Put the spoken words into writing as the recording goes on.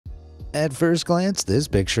At first glance, this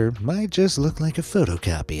picture might just look like a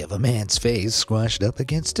photocopy of a man's face squashed up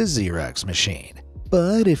against a Xerox machine.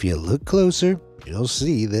 But if you look closer, you'll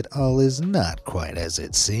see that all is not quite as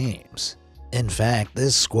it seems. In fact,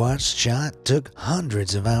 this squashed shot took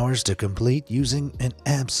hundreds of hours to complete using an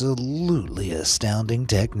absolutely astounding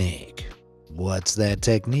technique. What's that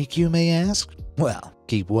technique, you may ask? Well,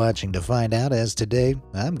 keep watching to find out, as today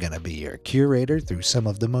I'm gonna be your curator through some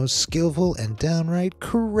of the most skillful and downright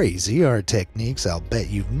crazy art techniques I'll bet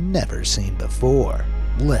you've never seen before.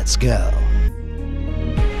 Let's go.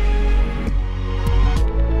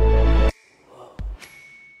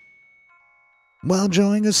 While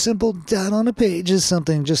drawing a simple dot on a page is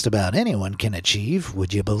something just about anyone can achieve,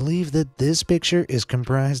 would you believe that this picture is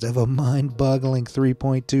comprised of a mind-boggling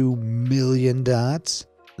 3.2 million dots?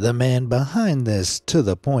 The man behind this To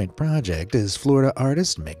The Point project is Florida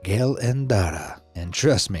artist Miguel Endara. And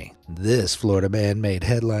trust me, this Florida man made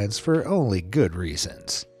headlines for only good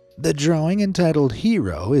reasons. The drawing, entitled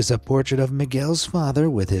Hero, is a portrait of Miguel's father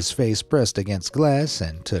with his face pressed against glass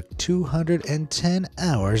and took 210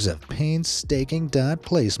 hours of painstaking dot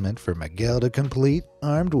placement for Miguel to complete,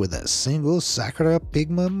 armed with a single Sakura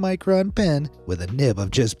Pigma Micron pen with a nib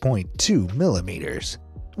of just 0.2 millimeters.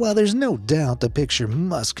 While there's no doubt the picture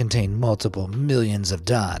must contain multiple millions of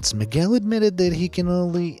dots, Miguel admitted that he can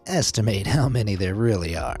only estimate how many there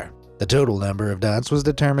really are. The total number of dots was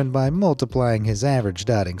determined by multiplying his average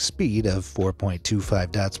dotting speed of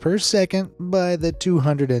 4.25 dots per second by the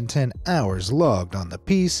 210 hours logged on the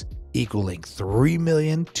piece, equaling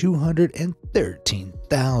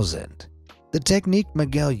 3,213,000. The technique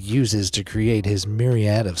Miguel uses to create his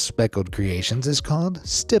myriad of speckled creations is called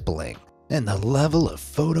stippling, and the level of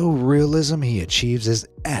photorealism he achieves is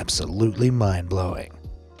absolutely mind-blowing.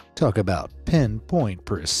 Talk about pinpoint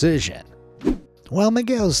precision. While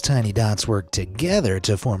Miguel's tiny dots work together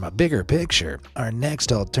to form a bigger picture, our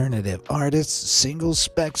next alternative artist's single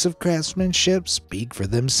specks of craftsmanship speak for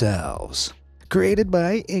themselves. Created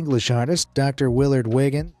by English artist Dr. Willard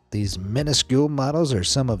Wiggin, these minuscule models are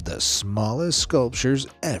some of the smallest sculptures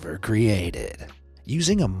ever created.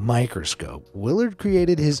 Using a microscope, Willard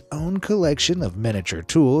created his own collection of miniature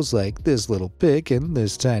tools like this little pick and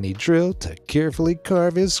this tiny drill to carefully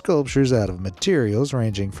carve his sculptures out of materials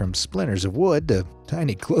ranging from splinters of wood to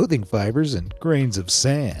tiny clothing fibers and grains of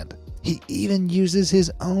sand. He even uses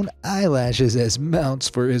his own eyelashes as mounts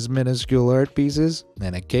for his minuscule art pieces,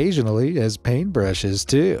 and occasionally as paintbrushes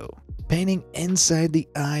too. Painting inside the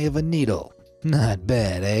eye of a needle. Not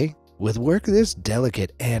bad, eh? With work this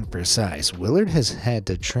delicate and precise, Willard has had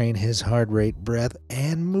to train his heart rate, breath,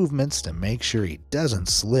 and movements to make sure he doesn't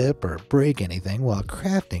slip or break anything while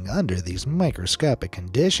crafting under these microscopic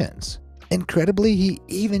conditions. Incredibly, he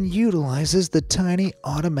even utilizes the tiny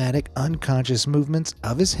automatic unconscious movements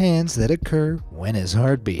of his hands that occur when his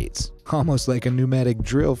heart beats, almost like a pneumatic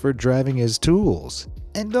drill for driving his tools.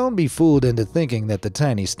 And don't be fooled into thinking that the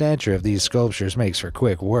tiny stature of these sculptures makes for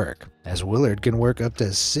quick work, as Willard can work up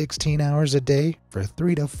to 16 hours a day for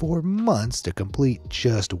 3 to 4 months to complete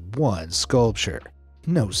just one sculpture.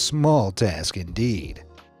 No small task indeed.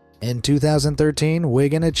 In 2013,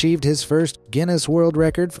 Wiggin achieved his first Guinness World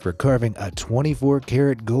Record for carving a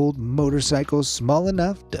 24-karat gold motorcycle small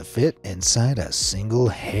enough to fit inside a single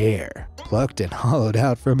hair, plucked and hollowed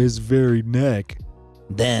out from his very neck.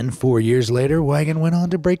 Then, 4 years later, Wiggin went on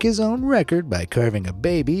to break his own record by carving a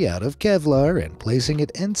baby out of Kevlar and placing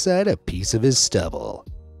it inside a piece of his stubble.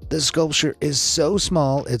 The sculpture is so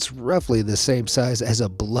small it's roughly the same size as a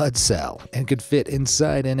blood cell and could fit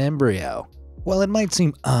inside an embryo. While it might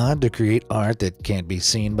seem odd to create art that can't be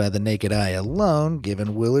seen by the naked eye alone,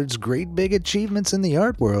 given Willard's great big achievements in the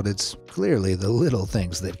art world, it's clearly the little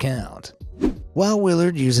things that count. While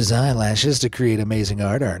Willard uses eyelashes to create amazing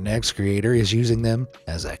art, our next creator is using them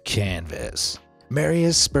as a canvas.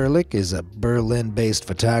 Marius Sperlich is a Berlin-based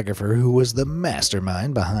photographer who was the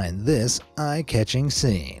mastermind behind this eye-catching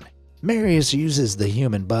scene. Marius uses the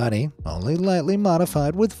human body, only lightly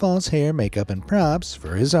modified with false hair, makeup, and props,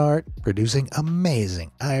 for his art, producing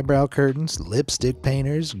amazing eyebrow curtains, lipstick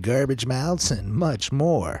painters, garbage mouths, and much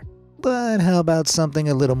more. But how about something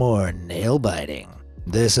a little more nail-biting?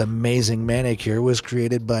 This amazing manicure was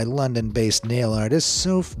created by London-based nail artist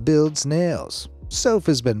Soph Builds Nails. Soph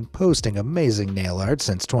has been posting amazing nail art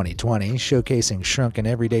since 2020, showcasing shrunken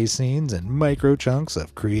everyday scenes and micro chunks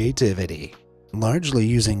of creativity. Largely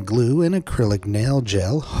using glue and acrylic nail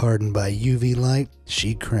gel hardened by UV light,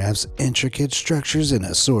 she crafts intricate structures and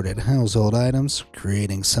assorted household items,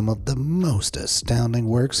 creating some of the most astounding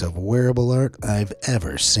works of wearable art I've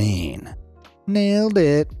ever seen. Nailed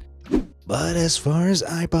it! But as far as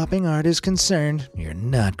eye-popping art is concerned, you're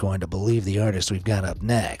not going to believe the artist we've got up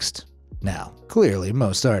next. Now, clearly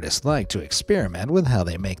most artists like to experiment with how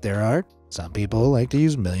they make their art. Some people like to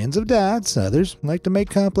use millions of dots, others like to make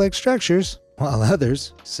complex structures, while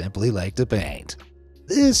others simply like to paint.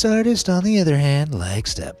 This artist, on the other hand,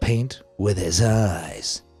 likes to paint with his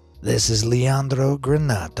eyes. This is Leandro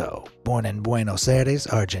Granato, born in Buenos Aires,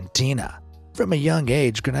 Argentina. From a young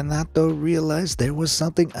age, Granato realized there was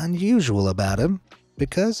something unusual about him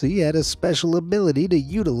because he had a special ability to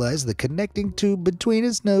utilize the connecting tube between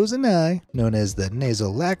his nose and eye, known as the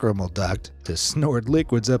nasolacrimal duct, to snort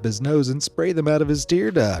liquids up his nose and spray them out of his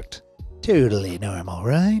tear duct. Totally normal,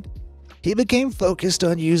 right? He became focused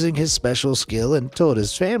on using his special skill and told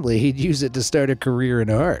his family he'd use it to start a career in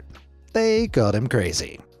art. They called him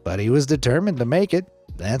crazy, but he was determined to make it.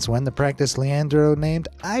 That's when the practice Leandro named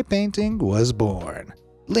eye painting was born.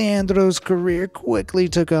 Leandro's career quickly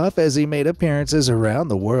took off as he made appearances around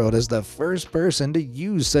the world as the first person to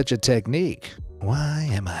use such a technique. Why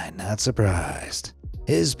am I not surprised?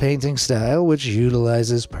 His painting style, which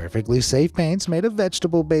utilizes perfectly safe paints made of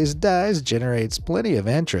vegetable-based dyes, generates plenty of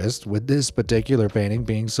interest, with this particular painting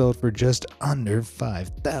being sold for just under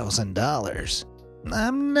 $5,000.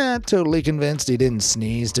 I'm not totally convinced he didn't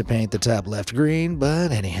sneeze to paint the top left green,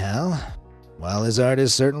 but anyhow, while his art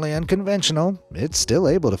is certainly unconventional, it's still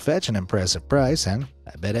able to fetch an impressive price, and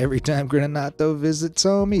I bet every time Granato visits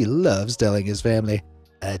home, he loves telling his family,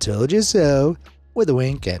 "I told you so," with a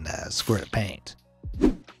wink and a squirt of paint.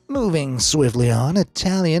 Moving swiftly on,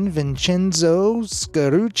 Italian Vincenzo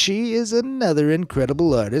Scarucci is another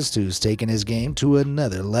incredible artist who's taken his game to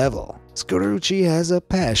another level. Scarucci has a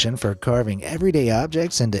passion for carving everyday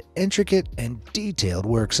objects into intricate and detailed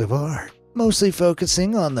works of art. Mostly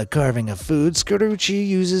focusing on the carving of food, Scarucci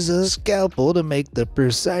uses a scalpel to make the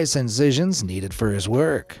precise incisions needed for his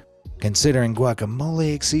work. Considering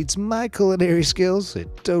guacamole exceeds my culinary skills, it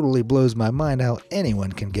totally blows my mind how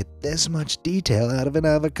anyone can get this much detail out of an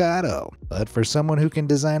avocado. But for someone who can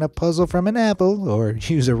design a puzzle from an apple, or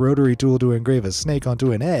use a rotary tool to engrave a snake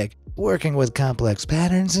onto an egg, working with complex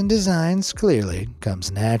patterns and designs clearly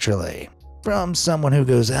comes naturally. From someone who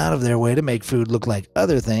goes out of their way to make food look like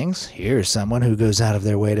other things, here's someone who goes out of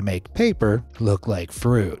their way to make paper look like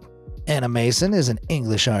fruit. Anna Mason is an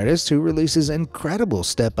English artist who releases incredible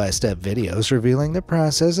step-by-step videos revealing the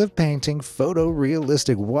process of painting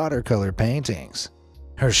photorealistic watercolor paintings.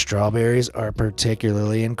 Her strawberries are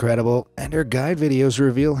particularly incredible, and her guide videos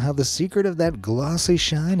reveal how the secret of that glossy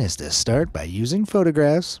shine is to start by using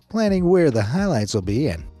photographs, planning where the highlights will be,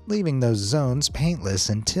 and leaving those zones paintless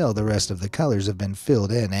until the rest of the colors have been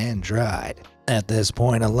filled in and dried. At this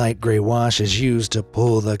point, a light gray wash is used to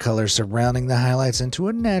pull the color surrounding the highlights into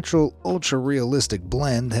a natural, ultra-realistic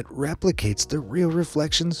blend that replicates the real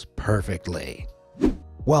reflections perfectly.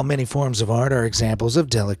 While many forms of art are examples of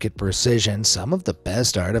delicate precision, some of the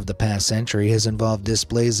best art of the past century has involved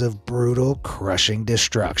displays of brutal, crushing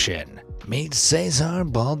destruction. Meet Cesare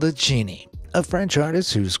Baldacchini, a French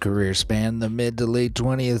artist whose career spanned the mid to late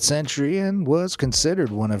 20th century and was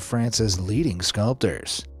considered one of France's leading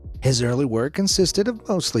sculptors. His early work consisted of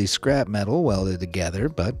mostly scrap metal welded together,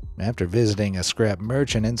 but after visiting a scrap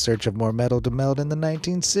merchant in search of more metal to melt in the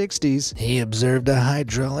 1960s, he observed a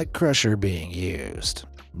hydraulic crusher being used.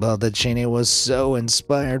 Baldacchini was so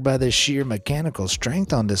inspired by the sheer mechanical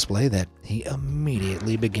strength on display that he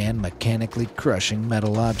immediately began mechanically crushing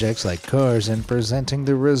metal objects like cars and presenting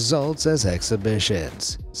the results as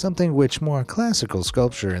exhibitions, something which more classical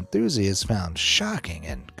sculpture enthusiasts found shocking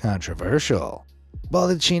and controversial.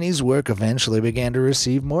 Baldacchini's work eventually began to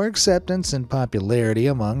receive more acceptance and popularity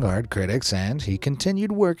among art critics, and he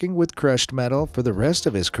continued working with crushed metal for the rest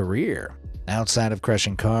of his career. Outside of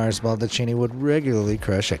crushing cars, Baldacchini would regularly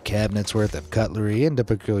crush a cabinet's worth of cutlery into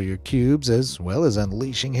peculiar cubes, as well as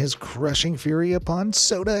unleashing his crushing fury upon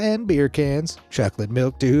soda and beer cans, chocolate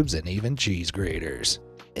milk tubes, and even cheese graters.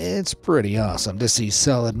 It's pretty awesome to see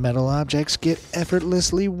solid metal objects get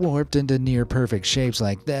effortlessly warped into near-perfect shapes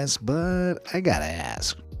like this, but I gotta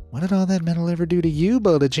ask, what did all that metal ever do to you,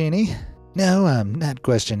 Baldacchini? No, I'm not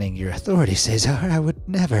questioning your authority, Cesar. I would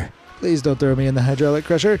never. Please don't throw me in the hydraulic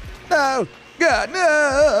crusher. No! God,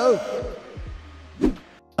 no!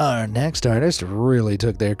 Our next artist really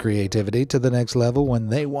took their creativity to the next level when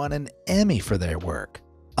they won an Emmy for their work.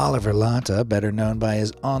 Oliver Latta, better known by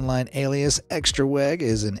his online alias Extraweg,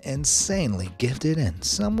 is an insanely gifted and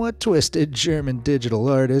somewhat twisted German digital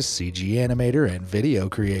artist, CG animator, and video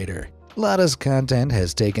creator. Latta's content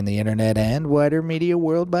has taken the internet and wider media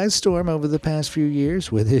world by storm over the past few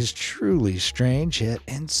years, with his truly strange yet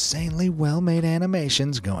insanely well-made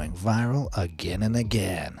animations going viral again and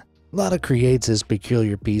again. Lotta creates his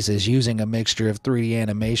peculiar pieces using a mixture of 3D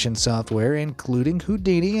animation software, including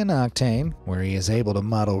Houdini and Octane, where he is able to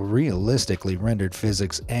model realistically rendered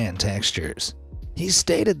physics and textures. He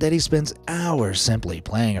stated that he spends hours simply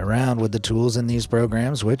playing around with the tools in these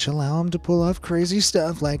programs, which allow him to pull off crazy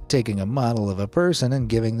stuff like taking a model of a person and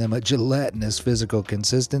giving them a gelatinous physical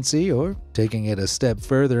consistency, or taking it a step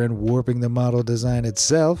further and warping the model design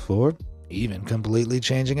itself, or even completely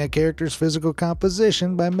changing a character's physical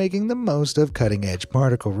composition by making the most of cutting-edge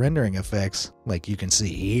particle rendering effects, like you can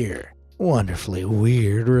see here. Wonderfully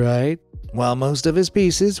weird, right? While most of his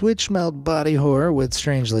pieces, which meld body horror with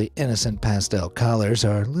strangely innocent pastel colors,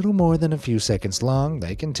 are little more than a few seconds long,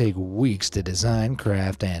 they can take weeks to design,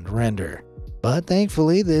 craft, and render. But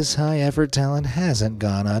thankfully, this high-effort talent hasn't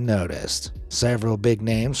gone unnoticed. Several big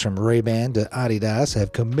names from Ray-Ban to Adidas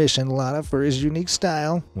have commissioned Lotta for his unique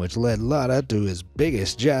style, which led Lotta to his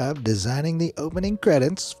biggest job, designing the opening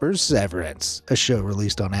credits for Severance, a show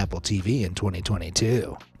released on Apple TV in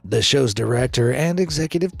 2022. The show's director and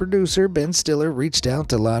executive producer Ben Stiller reached out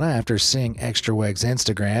to Lotta after seeing Extraweg's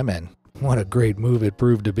Instagram, and what a great move it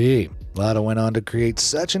proved to be. Lotta went on to create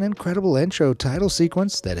such an incredible intro title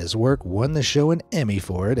sequence that his work won the show an Emmy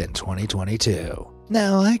for it in 2022.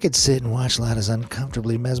 Now, I could sit and watch Lotta's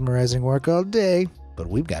uncomfortably mesmerizing work all day, but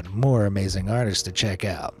we've got more amazing artists to check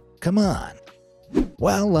out. Come on.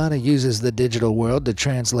 While Lotta uses the digital world to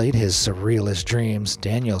translate his surrealist dreams,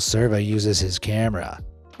 Daniel Serva uses his camera.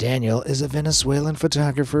 Daniel is a Venezuelan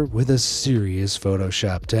photographer with a serious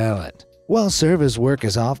Photoshop talent. While Serva's work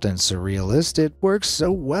is often surrealist, it works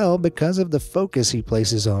so well because of the focus he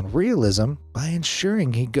places on realism by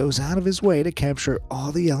ensuring he goes out of his way to capture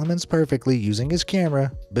all the elements perfectly using his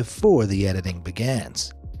camera before the editing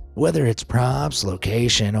begins. Whether it's props,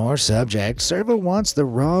 location, or subject, Serva wants the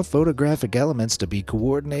raw photographic elements to be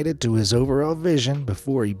coordinated to his overall vision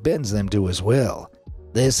before he bends them to his will.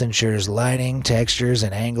 This ensures lighting, textures,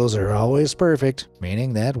 and angles are always perfect,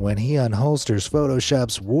 meaning that when he unholsters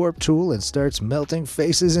Photoshop's warp tool and starts melting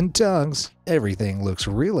faces and tongues, everything looks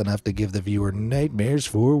real enough to give the viewer nightmares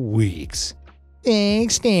for weeks.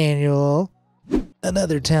 Thanks, Daniel.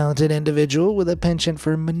 Another talented individual with a penchant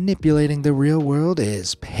for manipulating the real world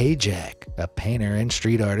is Payjack, a painter and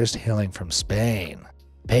street artist hailing from Spain.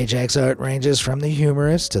 Payjack's art ranges from the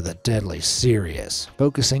humorous to the deadly serious,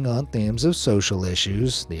 focusing on themes of social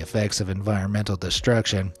issues, the effects of environmental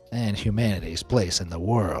destruction, and humanity's place in the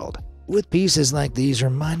world. With pieces like these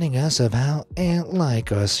reminding us of how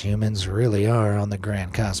ant-like us humans really are on the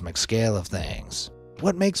grand cosmic scale of things.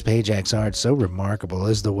 What makes Payjack's art so remarkable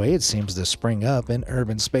is the way it seems to spring up in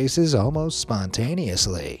urban spaces almost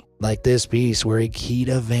spontaneously. Like this piece where he keyed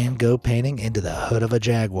a Van Gogh painting into the hood of a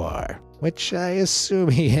Jaguar, which I assume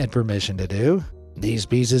he had permission to do. These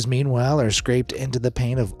pieces, meanwhile, are scraped into the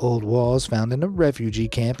paint of old walls found in a refugee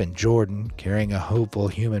camp in Jordan, carrying a hopeful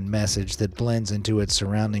human message that blends into its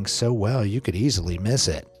surroundings so well you could easily miss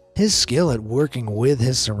it. His skill at working with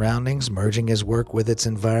his surroundings, merging his work with its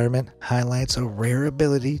environment, highlights a rare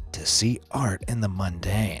ability to see art in the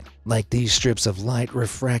mundane, like these strips of light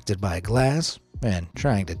refracted by glass, and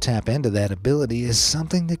trying to tap into that ability is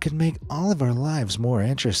something that could make all of our lives more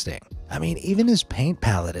interesting. I mean, even his paint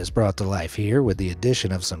palette is brought to life here with the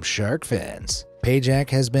addition of some shark fins. Payjack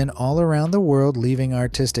has been all around the world leaving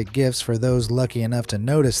artistic gifts for those lucky enough to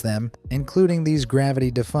notice them, including these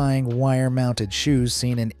gravity-defying wire-mounted shoes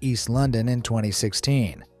seen in East London in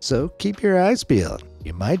 2016. So keep your eyes peeled.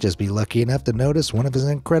 You might just be lucky enough to notice one of his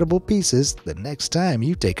incredible pieces the next time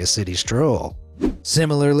you take a city stroll.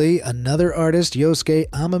 Similarly, another artist, Yosuke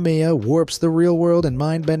Amamiya, warps the real world in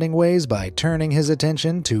mind-bending ways by turning his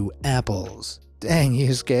attention to apples. Dang,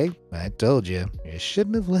 Yusuke, I told you, you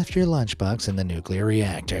shouldn't have left your lunchbox in the nuclear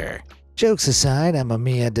reactor. Jokes aside,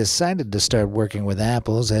 Amamiya decided to start working with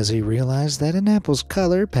apples as he realized that an apple's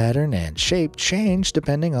color, pattern, and shape change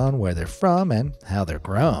depending on where they're from and how they're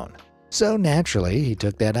grown. So naturally, he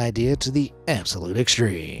took that idea to the absolute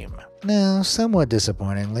extreme. Now, somewhat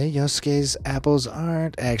disappointingly, Yosuke's apples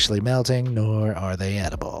aren't actually melting, nor are they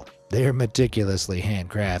edible. They're meticulously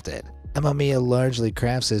handcrafted. Amamiya largely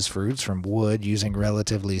crafts his fruits from wood using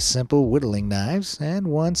relatively simple whittling knives, and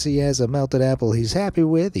once he has a melted apple he's happy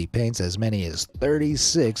with, he paints as many as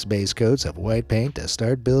 36 base coats of white paint to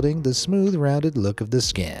start building the smooth, rounded look of the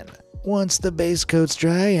skin. Once the base coat's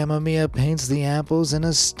dry, Amamiya paints the apples in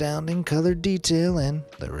astounding color detail, and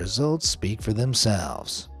the results speak for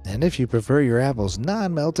themselves. And if you prefer your apples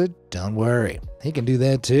non-melted, don't worry, he can do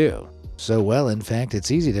that too. So well, in fact,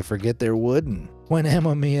 it's easy to forget they're wooden. When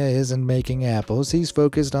Amamiya isn't making apples, he's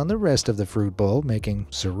focused on the rest of the fruit bowl, making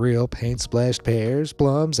surreal paint-splashed pears,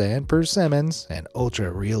 plums, and persimmons, and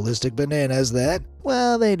ultra-realistic bananas that,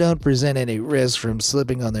 while they don't present any risk from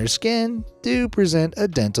slipping on their skin, do present a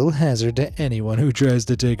dental hazard to anyone who tries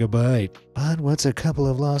to take a bite. But what's a couple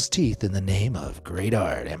of lost teeth in the name of great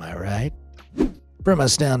art, am I right? From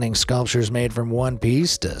astounding sculptures made from one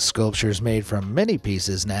piece to sculptures made from many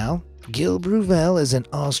pieces now, Gil Bruvel is an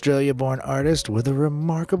Australia-born artist with a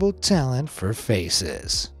remarkable talent for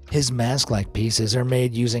faces. His mask-like pieces are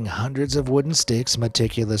made using hundreds of wooden sticks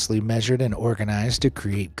meticulously measured and organized to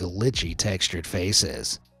create glitchy textured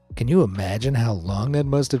faces. Can you imagine how long that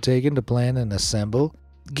must have taken to plan and assemble?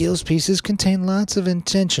 Gil's pieces contain lots of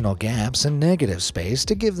intentional gaps and negative space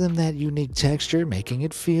to give them that unique texture, making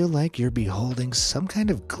it feel like you're beholding some kind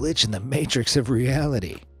of glitch in the matrix of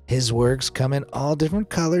reality. His works come in all different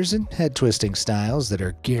colors and head-twisting styles that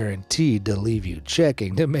are guaranteed to leave you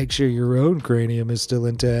checking to make sure your own cranium is still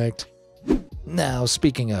intact. Now,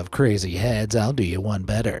 speaking of crazy heads, I'll do you one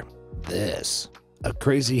better. This. A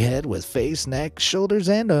crazy head with face, neck, shoulders,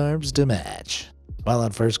 and arms to match. While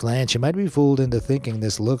on first glance you might be fooled into thinking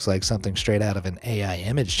this looks like something straight out of an AI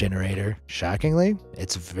image generator, shockingly,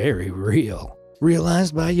 it's very real.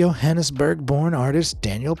 Realized by Johannesburg-born artist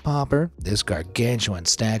Daniel Popper, this gargantuan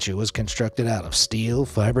statue was constructed out of steel,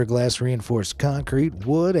 fiberglass-reinforced concrete,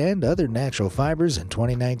 wood, and other natural fibers in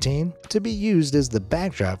 2019 to be used as the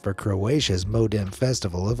backdrop for Croatia's Modem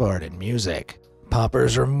Festival of Art and Music.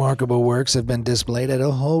 Popper's remarkable works have been displayed at a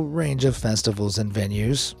whole range of festivals and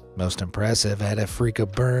venues. Most impressive, at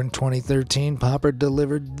Afrika Bern 2013, Popper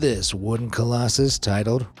delivered this wooden colossus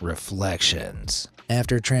titled Reflections.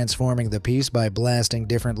 After transforming the piece by blasting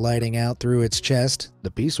different lighting out through its chest,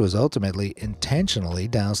 the piece was ultimately intentionally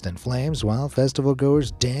doused in flames while festival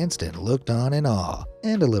goers danced and looked on in awe,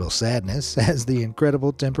 and a little sadness as the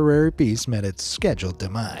incredible temporary piece met its scheduled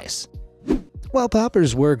demise. While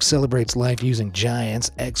Popper's work celebrates life using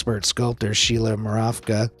giants, expert sculptor Sheila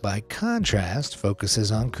Moravka, by contrast,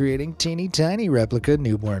 focuses on creating teeny-tiny replica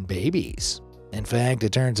newborn babies. In fact,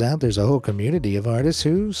 it turns out there's a whole community of artists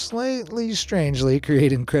who, slightly strangely,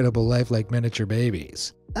 create incredible lifelike miniature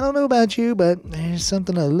babies. I don't know about you, but there's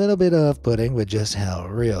something a little bit off-putting with just how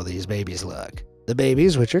real these babies look. The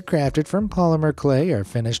babies, which are crafted from polymer clay, are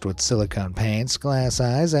finished with silicone paints, glass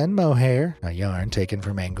eyes, and mohair, a yarn taken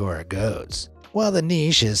from Angora goats. While the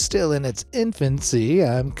niche is still in its infancy,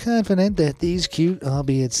 I'm confident that these cute,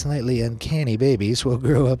 albeit slightly uncanny babies will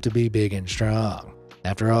grow up to be big and strong.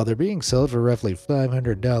 After all, they're being sold for roughly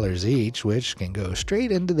 $500 each, which can go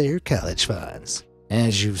straight into their college funds.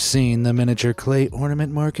 As you've seen, the miniature clay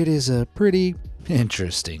ornament market is a pretty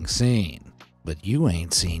interesting scene. But you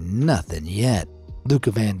ain't seen nothing yet. Luca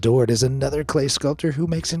Van Dort is another clay sculptor who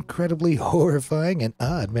makes incredibly horrifying and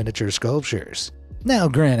odd miniature sculptures. Now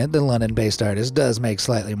granted, the London-based artist does make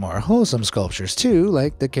slightly more wholesome sculptures too,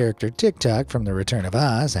 like the character Tick-Tock from The Return of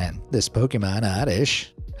Oz and this Pokemon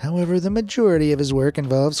Oddish. However, the majority of his work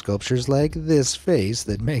involves sculptures like this face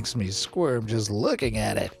that makes me squirm just looking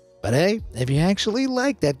at it. But hey, if you actually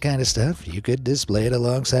like that kind of stuff, you could display it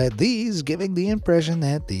alongside these, giving the impression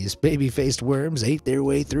that these baby-faced worms ate their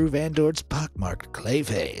way through Van Dort's pockmarked clay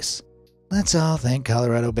face. Let's all thank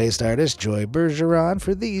Colorado-based artist Joy Bergeron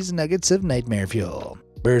for these nuggets of nightmare fuel.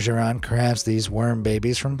 Bergeron crafts these worm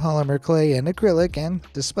babies from polymer clay and acrylic, and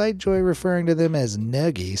despite Joy referring to them as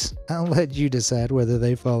nuggies, I'll let you decide whether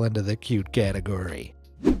they fall into the cute category.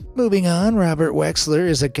 Moving on, Robert Wexler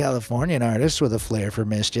is a Californian artist with a flair for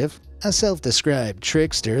mischief. A self-described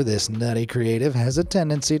trickster, this nutty creative has a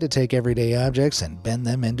tendency to take everyday objects and bend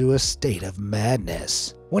them into a state of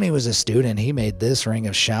madness. When he was a student, he made this ring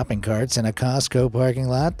of shopping carts in a Costco parking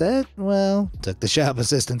lot that, well, took the shop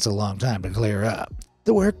assistants a long time to clear up.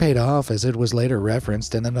 The work paid off as it was later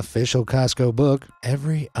referenced in an official Costco book,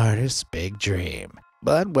 Every Artist's Big Dream.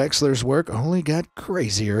 But Wexler's work only got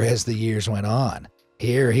crazier as the years went on.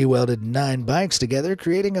 Here he welded 9 bikes together,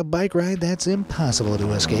 creating a bike ride that's impossible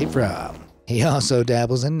to escape from. He also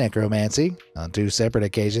dabbles in necromancy. On 2 separate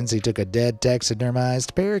occasions, he took a dead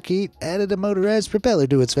taxidermized parakeet, added a motorized propeller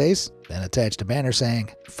to its face, then attached a banner saying,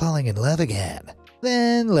 "Falling in love again,"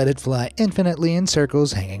 then let it fly infinitely in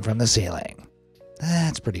circles hanging from the ceiling.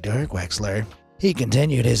 That's pretty dark, Wexler. He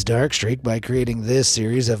continued his dark streak by creating this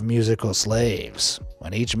series of musical slaves.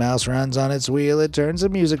 When each mouse runs on its wheel, it turns a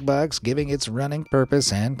music box, giving its running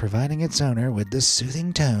purpose and providing its owner with the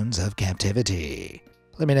soothing tones of captivity.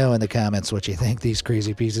 Let me know in the comments what you think these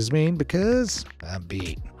crazy pieces mean, because I'm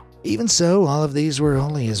beat. Even so, all of these were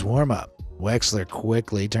only his warm-up. Wexler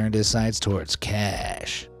quickly turned his sights towards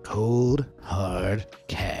cash. Cold, hard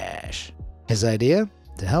cash. His idea?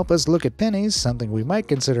 To help us look at pennies, something we might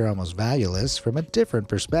consider almost valueless, from a different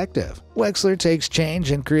perspective. Wexler takes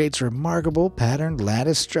change and creates remarkable patterned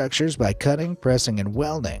lattice structures by cutting, pressing, and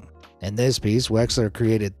welding. In this piece, Wexler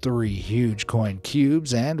created 3 huge coin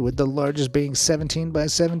cubes, and with the largest being 17 by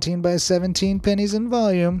 17 by 17 pennies in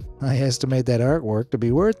volume, I estimate that artwork to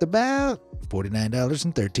be worth about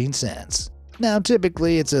 $49.13. Now,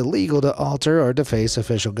 typically, it's illegal to alter or deface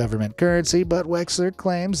official government currency, but Wexler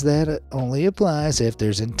claims that it only applies if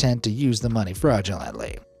there's intent to use the money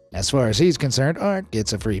fraudulently. As far as he's concerned, art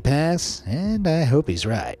gets a free pass, and I hope he's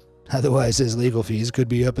right. Otherwise, his legal fees could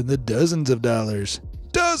be up in the dozens of dollars.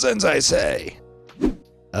 Dozens, I say!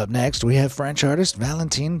 Up next, we have French artist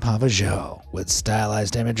Valentin Pavageau. With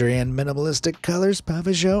stylized imagery and minimalistic colors,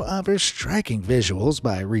 Pavageau offers striking visuals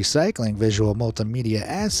by recycling visual multimedia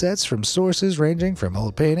assets from sources ranging from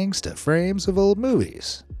old paintings to frames of old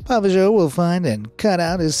movies. Pavageau will find and cut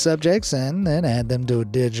out his subjects and then add them to a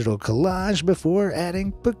digital collage before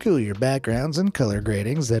adding peculiar backgrounds and color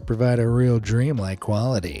gradings that provide a real dreamlike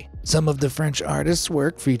quality. Some of the French artist's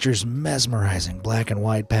work features mesmerizing black and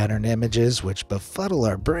white patterned images which befuddle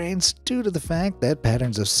our brains due to the fact that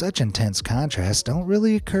patterns of such intense contrast don't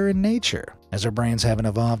really occur in nature. As our brains haven't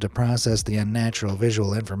evolved to process the unnatural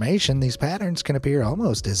visual information, these patterns can appear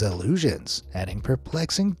almost as illusions, adding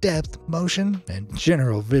perplexing depth, motion, and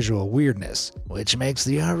general visual weirdness, which makes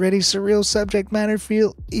the already surreal subject matter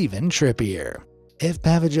feel even trippier. If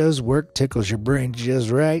Pavageau's work tickles your brain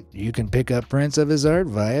just right, you can pick up prints of his art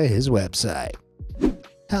via his website.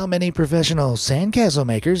 How many professional sandcastle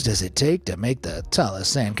makers does it take to make the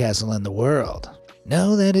tallest sandcastle in the world?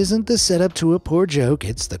 No, that isn't the setup to a poor joke.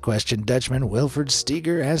 It's the question Dutchman Wilfred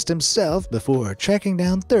Steger asked himself before tracking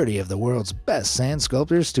down 30 of the world's best sand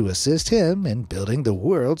sculptors to assist him in building the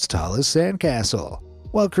world's tallest sandcastle.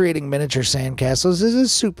 While creating miniature sandcastles is a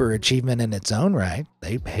super achievement in its own right,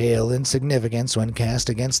 they pale in significance when cast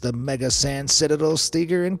against the mega sand citadel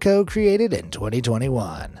Steger & Co. created in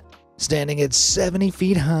 2021. Standing at 70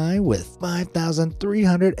 feet high with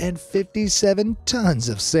 5,357 tons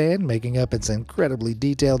of sand making up its incredibly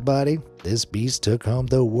detailed body, this beast took home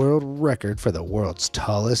the world record for the world's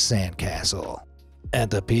tallest sandcastle. At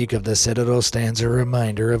the peak of the citadel stands a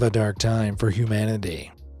reminder of a dark time for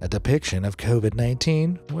humanity, a depiction of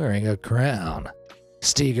COVID-19 wearing a crown.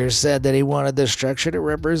 Steger said that he wanted the structure to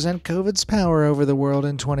represent COVID's power over the world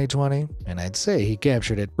in 2020, and I'd say he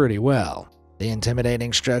captured it pretty well. The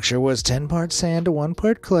intimidating structure was 10 parts sand to 1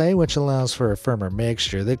 part clay, which allows for a firmer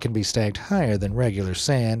mixture that can be stacked higher than regular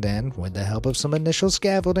sand, and with the help of some initial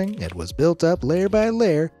scaffolding, it was built up layer by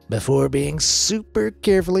layer before being super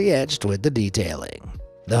carefully etched with the detailing.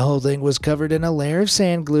 The whole thing was covered in a layer of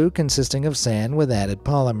sand glue consisting of sand with added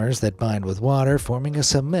polymers that bind with water, forming a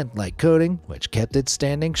cement-like coating, which kept it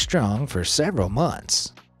standing strong for several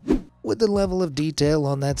months. With the level of detail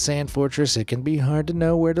on that sand fortress, it can be hard to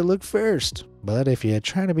know where to look first. But if you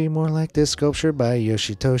try to be more like this sculpture by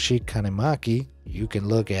Yoshitoshi Kanemaki, you can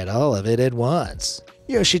look at all of it at once.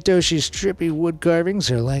 Yoshitoshi's trippy wood carvings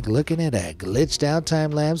are like looking at a glitched-out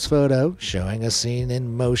time-lapse photo, showing a scene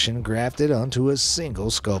in motion grafted onto a single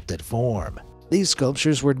sculpted form. These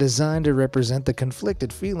sculptures were designed to represent the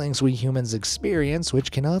conflicted feelings we humans experience,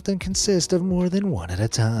 which can often consist of more than one at a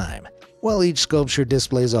time. While each sculpture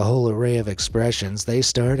displays a whole array of expressions, they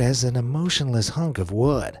start as an emotionless hunk of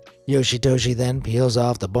wood. Yoshitoshi then peels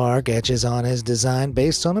off the bark, etches on his design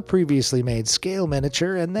based on a previously made scale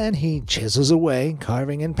miniature, and then he chisels away,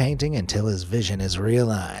 carving and painting until his vision is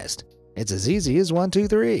realized. It's as easy as 1, 2,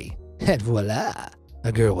 3. And voila!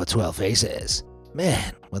 A girl with 12 faces.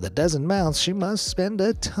 Man, with a dozen mouths, she must spend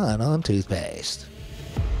a ton on toothpaste.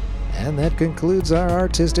 And that concludes our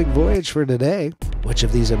artistic voyage for today. Which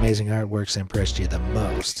of these amazing artworks impressed you the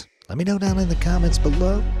most? Let me know down in the comments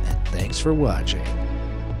below, and thanks for watching.